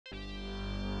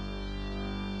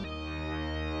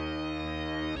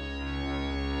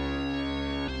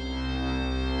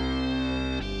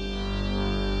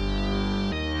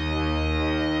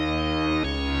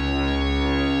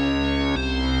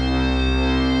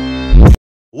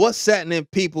What's happening,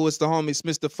 people? It's the homie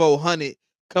Smitster 400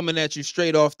 coming at you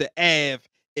straight off the Ave,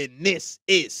 and this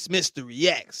is Smitster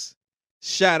Reacts.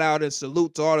 Shout out and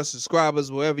salute to all the subscribers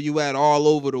wherever you at all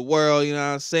over the world, you know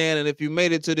what I'm saying? And if you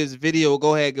made it to this video,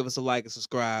 go ahead, give us a like and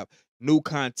subscribe. New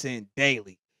content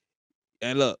daily.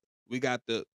 And look, we got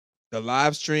the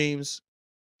live streams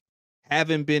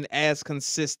haven't been as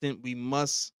consistent, we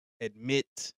must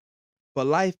admit. But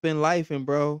life been lifing,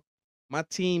 bro. My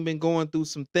team been going through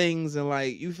some things, and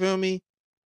like, you feel me?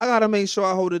 I gotta make sure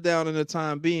I hold it down in the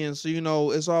time being. So, you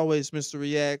know, it's always Mr.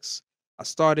 Reacts. I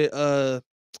started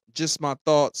just my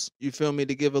thoughts, you feel me,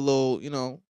 to give a little, you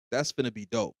know, that's gonna be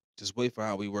dope. Just wait for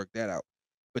how we work that out.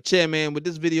 But yeah, man, with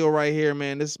this video right here,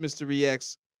 man, this is Mr.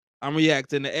 Reacts. I'm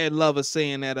reacting to Ed Lover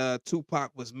saying that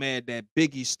Tupac was mad that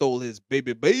Biggie stole his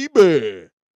baby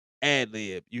ad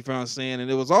lib. You feel what I'm saying? And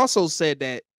it was also said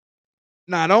that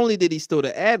not only did he steal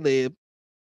the ad lib,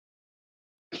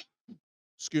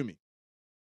 excuse me,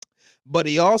 but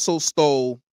he also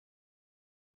stole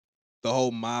the whole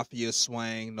mafia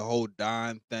swang, the whole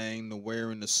Don thing, the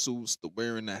wearing the suits, the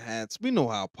wearing the hats. We know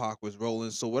how Pac was rolling.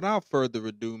 So without further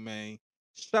ado, man,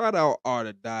 shout out Art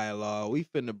of Dialogue. We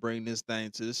finna bring this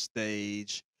thing to the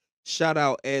stage. Shout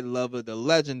out Ed Lover, the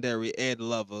legendary Ed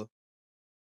Lover.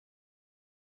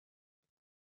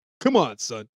 Come on,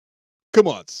 son. Come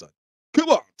on, son. Come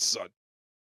on, son.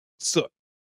 Son.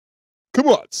 Come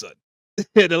on, son.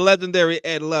 The legendary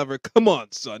Ed Lover. Come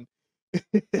on, son.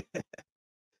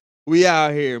 We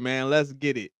out here, man. Let's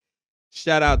get it.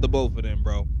 Shout out to both of them,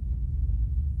 bro.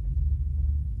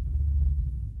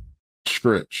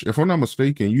 Stretch. If I'm not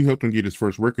mistaken, you helped him get his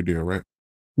first record deal, right?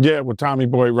 Yeah, with Tommy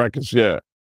Boy Records, yeah.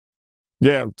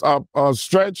 Yeah,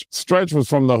 Stretch was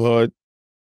from the hood.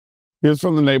 He was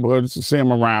from the neighborhood. Used to see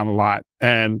him around a lot.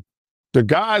 And the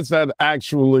guys that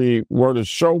actually were the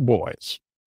showboys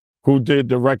who did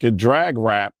the record Drag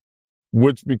Rap,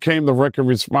 which became the record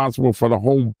responsible for the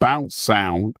whole bounce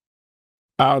sound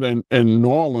out in New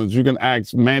Orleans. You can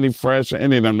ask Manny Fresh or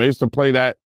any of them. They used to play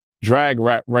that Drag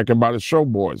Rap record by the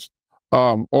showboys.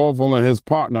 Orville and his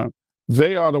partner,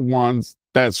 they are the ones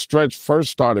that Stretch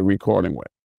first started recording with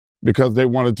because they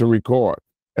wanted to record.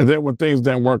 And then when things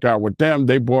didn't work out with them,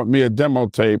 they bought me a demo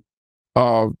tape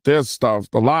of their stuff,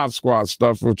 the Live Squad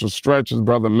stuff, which was Stretch's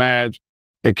brother Madge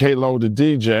and K-Lo the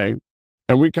DJ.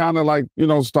 And we kind of like, you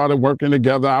know, started working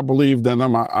together. I believed in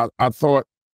them. I thought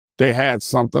they had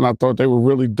something. I thought they were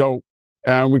really dope.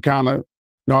 And we kind of, you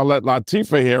know, I let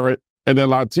Latifah hear it. And then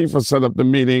Latifah set up the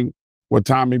meeting with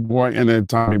Tommy Boy, and then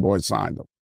Tommy Boy signed them.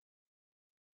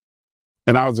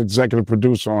 And I was executive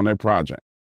producer on their project.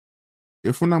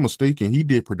 If I'm not mistaken, he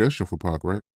did production for Pac,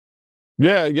 right?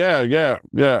 Yeah.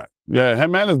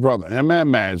 Him and his brother, him and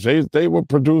Madge, they would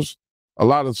produce a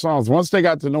lot of songs. Once they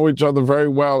got to know each other very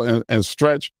well, and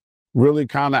Stretch really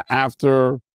kind of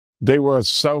after they were a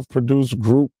self-produced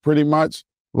group, pretty much.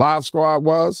 Live Squad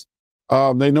was.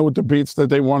 They knew what the beats that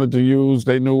they wanted to use.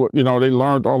 They knew, you know, they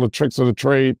learned all the tricks of the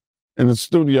trade in the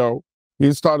studio.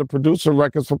 He started producing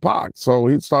records for Pac. So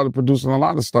he started producing a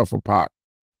lot of stuff for Pac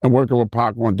and working with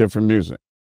Pac on different music.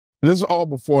 And this is all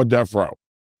before Death Row.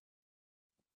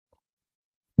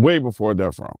 Way before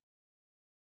Death Row.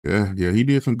 Yeah, he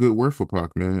did some good work for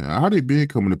Pac, man. How did Big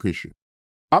come in the picture?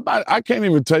 I can't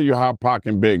even tell you how Pac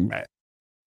and Big met.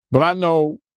 But I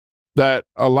know that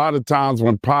a lot of times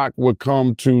when Pac would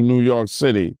come to New York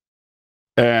City,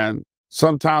 and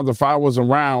sometimes if I was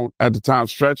around at the time,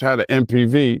 Stretch had an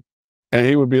MPV, and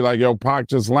he would be like, yo, Pac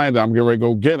just landed. I'm getting ready to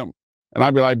go get him. And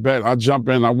I'd be like, bet, I'll jump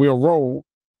in, we'll roll.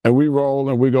 And we roll,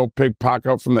 and we go pick Pac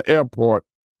up from the airport.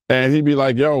 And he'd be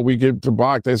like, yo, we get to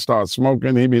Pac, they start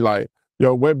smoking. He'd be like,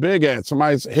 yo, where Big at?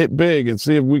 Somebody hit Big and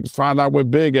see if we can find out where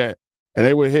Big at. And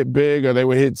they would hit Big, or they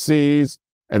would hit C's,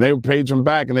 and they would page him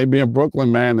back, and they'd be in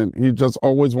Brooklyn, man. And he just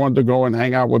always wanted to go and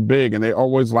hang out with Big, and they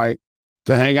always like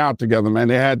to hang out together, man.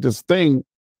 They had this thing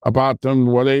about them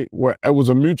where it was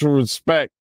a mutual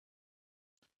respect.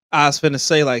 I was finna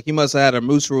say, like, he must have had a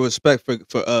mutual respect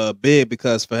for Big,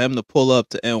 because for him to pull up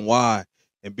to NY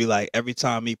and be like, every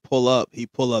time he pull up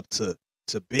to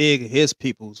Big, his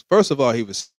peoples. First of all, he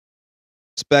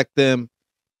respect them.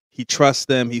 He trusts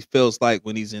them. He feels like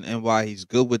when he's in NY, he's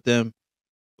good with them,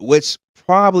 which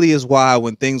probably is why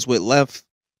when things went left,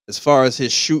 as far as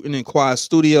his shooting in Quiet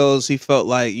Studios, he felt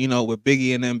like, you know, with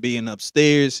Biggie and them being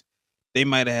upstairs, they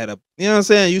might have had a, you know what I'm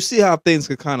saying? You see how things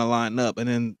could kind of line up. And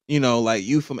then, you know, like,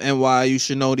 you from NY, you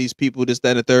should know these people, this,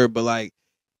 that, and the third. But like,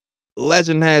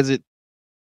 legend has it,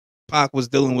 Pac was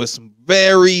dealing with some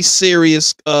very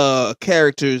serious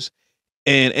characters,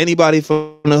 and anybody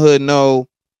from the hood know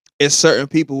it's certain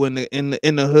people in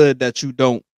the hood that you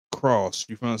don't crossed.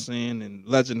 You know what I'm saying? And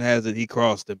legend has it he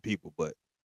crossed them people, but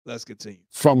let's continue.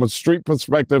 From a street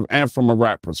perspective and from a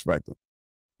rap perspective.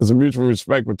 There's a mutual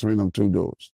respect between them two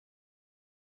dudes.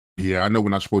 Yeah, I know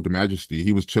when I spoke to Majesty,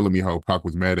 he was telling me how Pac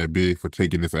was mad at Big for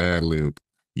taking this ad lib.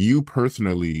 You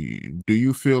personally, do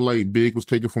you feel like Big was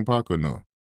taken from Pac or no?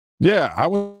 Yeah, I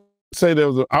would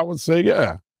say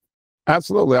yeah,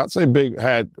 absolutely. I'd say Big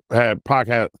Pac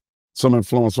had some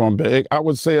influence on Big. I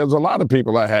would say there's a lot of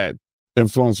people that had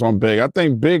influence on Big. I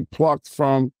think Big plucked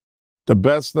from the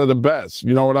best of the best.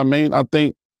 You know what I mean? I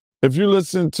think if you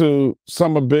listen to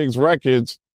some of Big's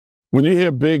records, when you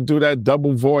hear Big do that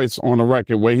double voice on a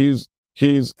record where he's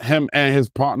him and his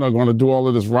partner are going to do all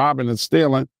of this robbing and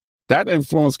stealing, that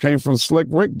influence came from Slick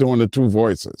Rick doing the two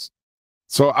voices.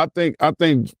 So I think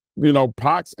you know,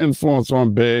 Pac's influence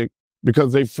on Big,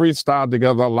 because they freestyled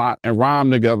together a lot and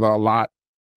rhymed together a lot,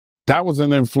 that was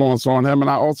an influence on him. And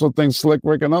I also think Slick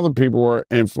Rick and other people were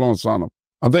influenced on him.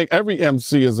 I think every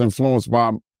MC is influenced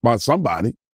by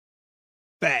somebody.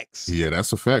 Facts. Yeah,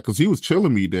 that's a fact. Because he was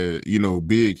telling me that, you know,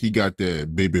 Big, he got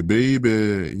that baby,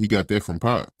 he got that from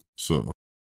Pac. So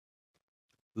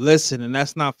Listen, and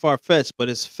that's not far-fetched, but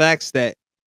it's facts that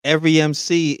every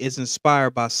MC is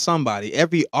inspired by somebody.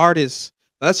 Every artist,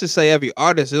 let's just say every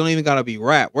artist, it don't even gotta be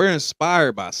rap. We're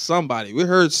inspired by somebody. We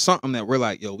heard something that we're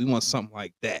like, yo, we want something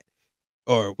like that.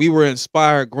 Or we were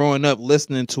inspired growing up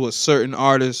listening to a certain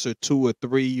artist or two or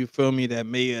three, you feel me, that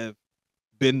may have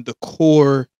been the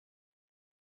core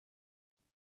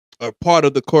or part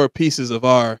of the core pieces of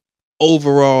our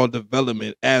overall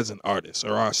development as an artist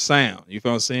or our sound. You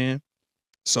feel what I'm saying?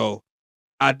 So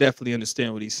I definitely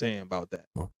understand what he's saying about that.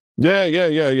 Yeah.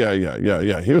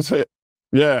 He was,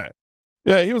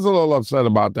 he was a little upset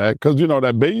about that because, you know,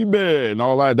 that baby and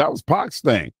all that was Pac's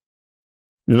thing.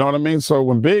 You know what I mean? So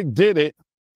when Big did it,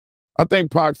 I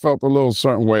think Pac felt a little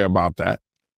certain way about that.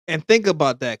 And think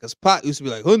about that, because Pac used to be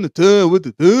like, on the time with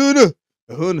the tuna,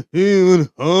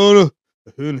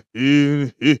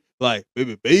 like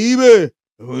baby,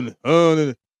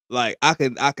 like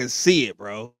I can see it,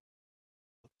 bro.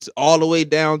 It's all the way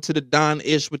down to the Don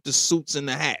Ish with the suits and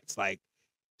the hats, like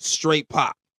straight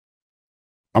Pac.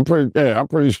 I'm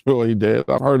pretty sure he did.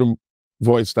 I've heard him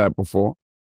voice that before.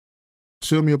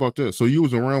 Tell me about that. So you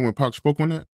was around when Pac spoke on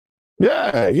that?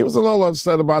 Yeah, he was a little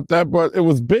upset about that, but it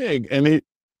was big, and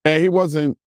he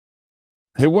wasn't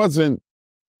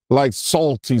like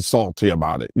salty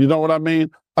about it. You know what I mean?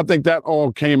 I think that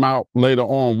all came out later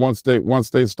on once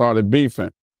they started beefing.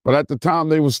 But at the time,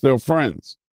 they were still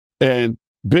friends, and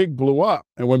Big blew up.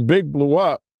 And when Big blew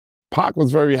up, Pac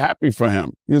was very happy for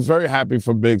him. He was very happy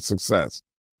for Big's success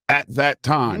at that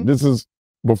time. Mm-hmm. This is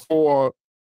before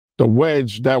the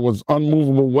wedge, that was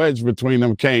unmovable wedge between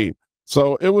them, came.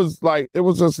 So it was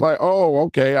just like, oh,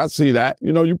 okay, I see that.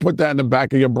 You know, you put that in the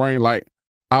back of your brain, like,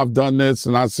 I've done this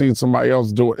and I've seen somebody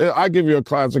else do it. I'll give you a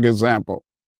classic example.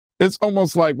 It's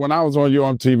almost like when I was on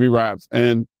UMTV Raps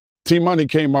and T-Money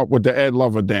came up with the Ed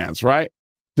Lover dance, right?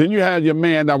 Then you had your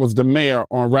man that was the mayor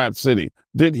on Rap City.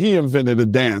 Then he invented a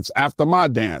dance after my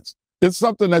dance. It's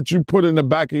something that you put in the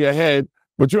back of your head,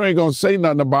 but you ain't gonna say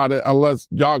nothing about it unless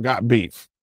y'all got beef.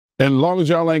 And as long as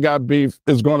y'all ain't got beef,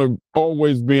 it's going to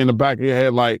always be in the back of your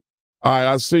head like, all right,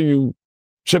 I see you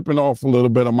chipping off a little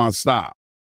bit of my style.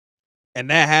 And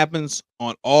that happens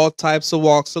on all types of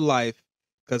walks of life,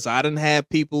 because I done had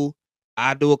people,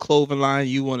 I do a clothing line,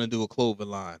 you want to do a clothing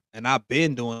line. And I've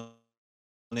been doing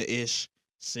it ish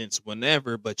since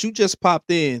whenever, but you just popped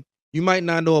in. You might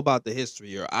not know about the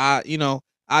history, or I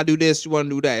do this, you want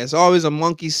to do that. It's always a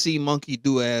monkey see, monkey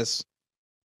do ass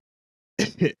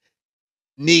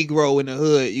Negro in the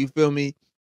hood, you feel me?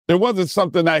 It wasn't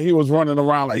something that he was running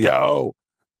around like, yo,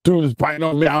 dude is biting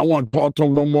on me, I don't want to talk to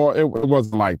him no more. It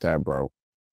wasn't like that, bro.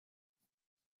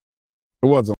 It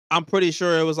wasn't. I'm pretty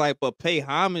sure it was like, but pay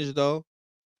homage though.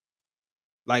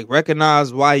 Like,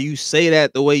 recognize why you say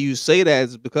that the way you say that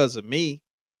is because of me.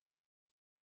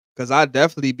 Because I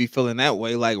definitely be feeling that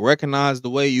way. Like, recognize the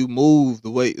way you move,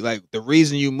 like the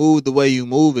reason you move the way you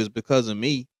move is because of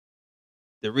me.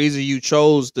 The reason you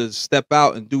chose to step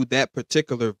out and do that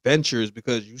particular venture is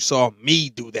because you saw me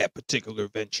do that particular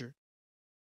venture.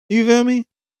 You feel me?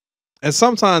 And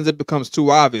sometimes it becomes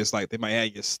too obvious. Like, they might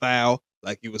have your style,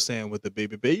 like you were saying with the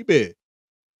baby.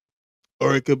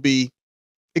 Or it could be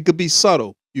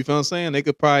subtle. You feel what I'm saying? They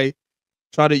could probably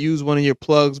try to use one of your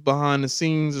plugs behind the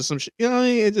scenes or some shit. You know what I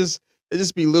mean? It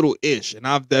just be little ish. And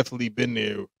I've definitely been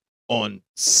there on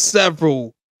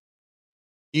several,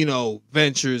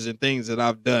 ventures and things that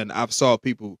I've done. I've saw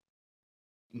people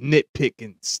nitpick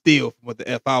and steal from what the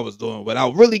F I was doing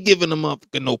without really giving them up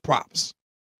no props.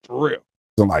 For real.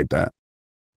 Something like that.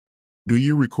 Do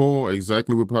you recall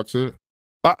exactly what Pac said?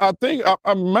 I think I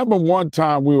remember one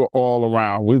time we were all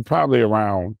around. We were probably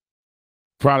around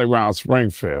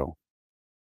Springfield,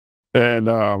 and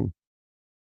I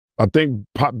think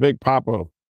Big Papa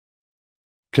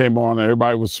came on. And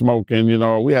everybody was smoking. You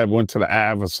know, we had went to the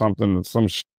Ave or something. We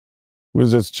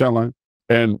was just chilling,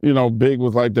 and you know, Big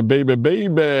was like the baby,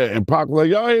 and Pac was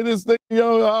like, "Y'all hear this thing?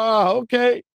 Yo,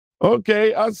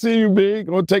 okay, I see you, Big.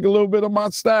 Gonna take a little bit of my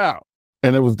style,"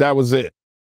 and that was it.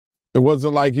 It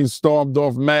wasn't like he stormed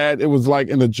off mad. It was like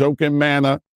in a joking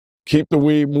manner, keep the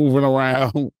weed moving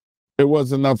around. It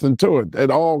wasn't nothing to it. It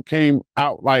all came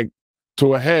out like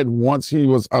to a head once he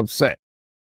was upset.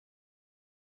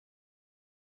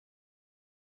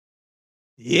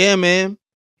 Yeah, man.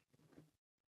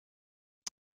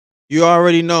 You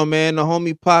already know, man. The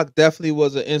homie Pac definitely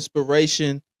was an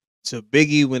inspiration to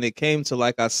Biggie when it came to,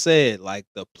 like I said, like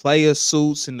the player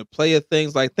suits and the player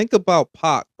things. Like, think about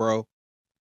Pac, bro.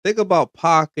 Think about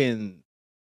Pac and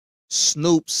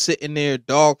Snoop sitting there,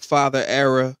 Dogfather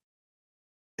era,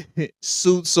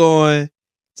 suits on,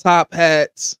 top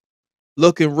hats,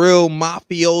 looking real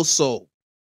mafioso.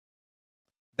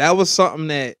 That was something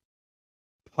that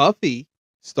Puffy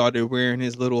started wearing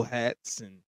his little hats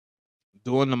and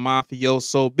doing the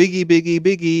mafioso.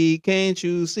 Biggie, can't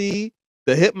you see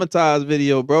the hypnotized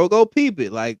video, bro? Go peep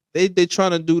it. Like they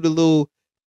trying to do the little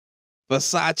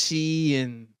Versace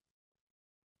and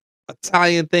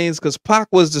Italian things because Pac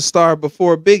was the star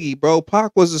before Biggie, bro.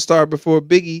 Pac was the star before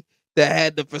Biggie that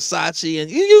had the Versace,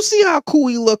 and you see how cool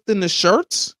he looked in the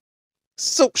shirts,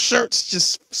 silk shirts.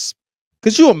 Just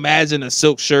could you imagine a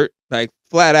silk shirt, like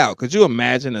flat out? Could you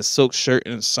imagine a silk shirt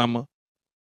in the summer?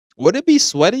 Would it be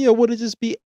sweaty or would it just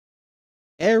be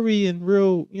airy and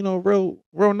real, you know,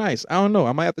 real nice? I don't know.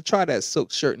 I might have to try that silk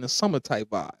shirt in the summer type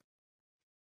vibe.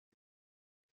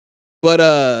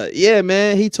 But yeah,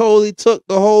 man, he totally took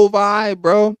the whole vibe,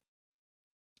 bro.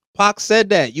 Pac said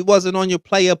that you wasn't on your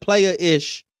player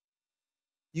ish.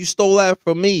 You stole that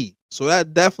from me. So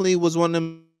that definitely was one of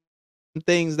them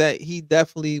things that he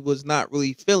definitely was not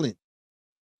really feeling.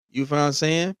 You feel what I'm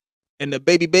saying? And the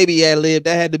baby ad lib,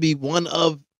 that had to be one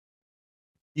of,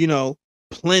 you know,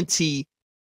 plenty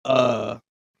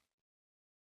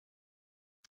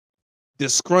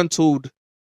disgruntled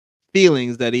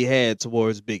feelings that he had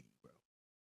towards Biggie.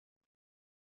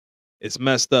 It's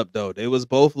messed up though. They was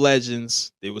both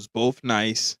legends. They was both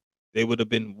nice. They would have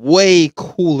been way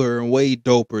cooler and way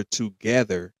doper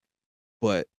together.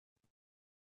 But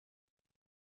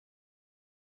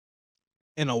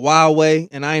in a wild way,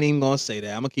 and I ain't even gonna say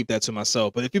that. I'm gonna keep that to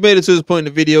myself. But if you made it to this point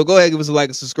in the video, go ahead, give us a like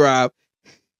and subscribe.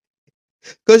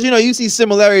 Cause you know, you see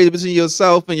similarities between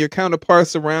yourself and your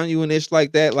counterparts around you and ish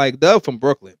like that. Like Dub from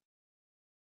Brooklyn.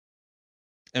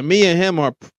 And me and him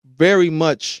are very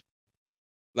much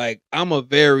like, I'm a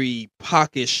very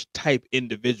Pacish type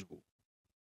individual.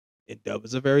 And Dub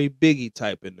is a very Biggie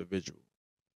type individual.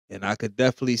 And I could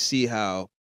definitely see how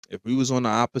if we was on the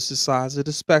opposite sides of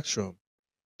the spectrum,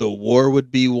 the war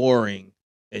would be warring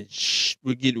and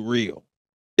would get real.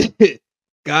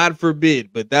 God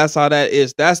forbid, but that's how that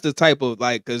is. That's the type of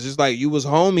like, cause it's like you was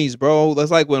homies, bro. That's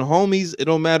like when homies, it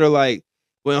don't matter. Like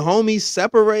when homies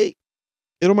separate,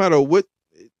 it don't matter what.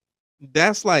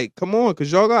 That's like, come on,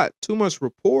 cause y'all got too much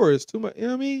rapport. It's too much, you know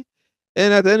what I mean?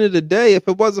 And at the end of the day, if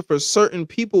it wasn't for certain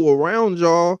people around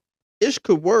y'all, ish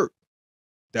could work.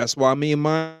 That's why me and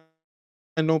mine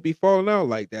don't be falling out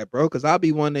like that, bro. Cause I'll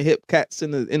be one to hit cats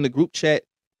in the group chat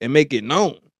and make it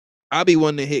known. I'll be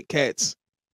one to hit cats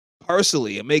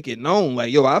personally and make it known.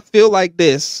 Like, yo, I feel like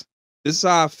this. This is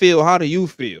how I feel. How do you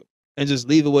feel? And just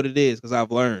leave it what it is. Cause I've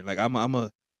learned. Like I'm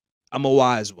a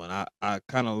wise one. I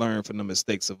kind of learn from the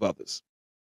mistakes of others.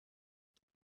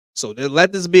 So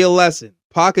let this be a lesson.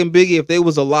 Pac and Biggie, if they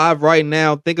was alive right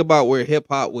now, think about where hip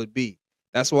hop would be.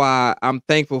 That's why I'm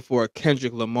thankful for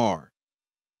Kendrick Lamar.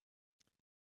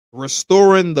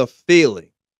 Restoring the feeling.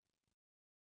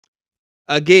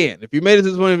 Again, if you made it to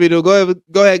this point in the video, go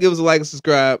ahead, give us a like and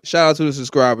subscribe. Shout out to the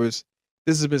subscribers.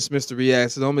 This has been Smitster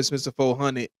Reacts. It's homie Smitster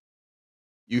 400.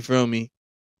 You feel me?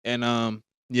 And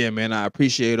yeah, man, I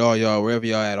appreciate all y'all wherever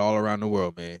y'all at all around the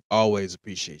world, man. Always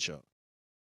appreciate y'all.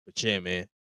 But yeah, man.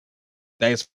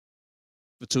 Thanks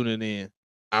for tuning in.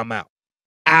 I'm out.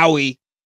 Owie.